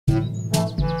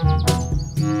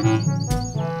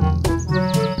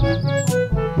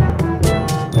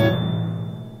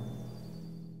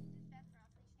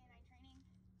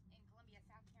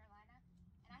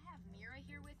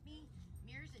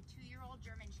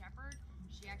shepherd.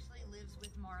 She actually lives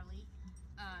with Marley.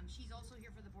 She's also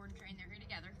here for the board and train. They're here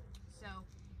together. So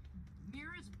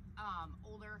Meira's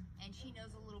older, and she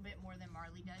knows a little bit more than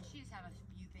Marley does. She just have a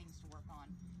few things to work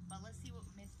on. But let's see what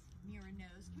Miss Meira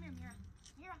knows. Come here, Meira.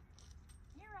 Meira.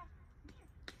 Meira. Come here.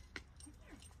 Come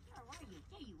here. Meira, where are you?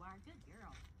 There you are. Good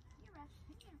girl. Meira,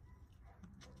 come here.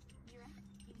 Meira,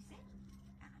 can you sit?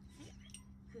 Sit.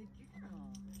 Good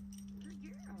girl. Good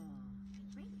girl.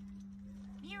 Right.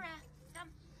 Meira,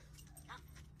 come. Come.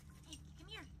 Hey, come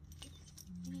here.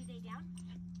 Can you lay down?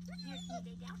 Here, can you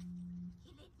lay down?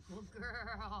 Good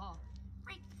girl.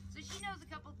 Great. So she knows a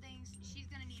couple things.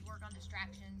 She's going to need work on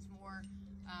distractions more.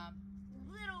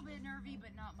 Little bit nervy,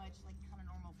 but not much, like kind of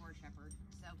normal for a shepherd.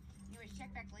 So anyways,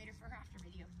 check back later for her after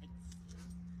video. Thanks.